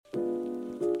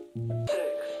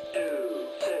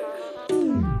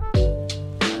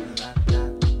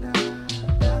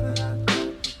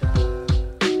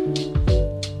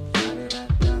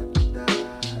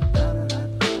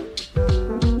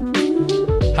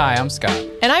Hi, I'm Scott.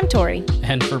 And I'm Tori.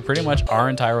 And for pretty much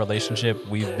our entire relationship,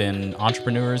 we've been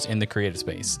entrepreneurs in the creative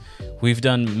space. We've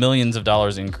done millions of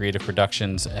dollars in creative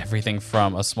productions, everything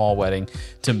from a small wedding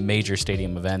to major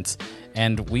stadium events.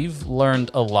 And we've learned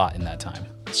a lot in that time.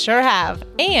 Sure have.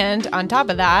 And on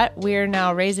top of that, we're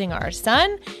now raising our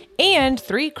son and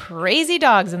 3 crazy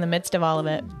dogs in the midst of all of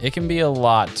it. It can be a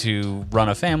lot to run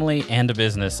a family and a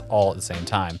business all at the same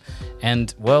time.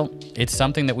 And, well, it's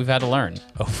something that we've had to learn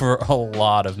over a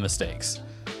lot of mistakes.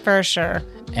 For sure.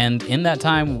 And in that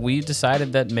time, we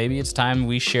decided that maybe it's time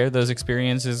we share those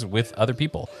experiences with other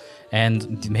people.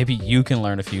 And maybe you can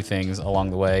learn a few things along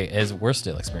the way as we're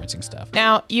still experiencing stuff.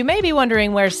 Now, you may be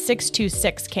wondering where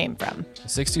 626 came from.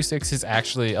 626 is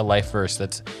actually a life verse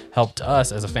that's helped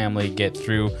us as a family get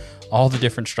through all the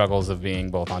different struggles of being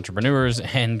both entrepreneurs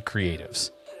and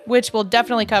creatives, which we'll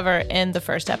definitely cover in the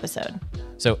first episode.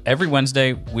 So every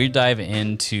Wednesday, we dive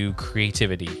into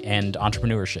creativity and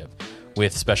entrepreneurship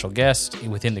with special guests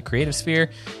within the creative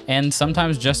sphere and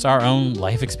sometimes just our own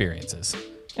life experiences.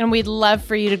 And we'd love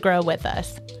for you to grow with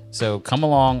us. So come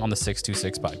along on the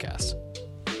 626 podcast.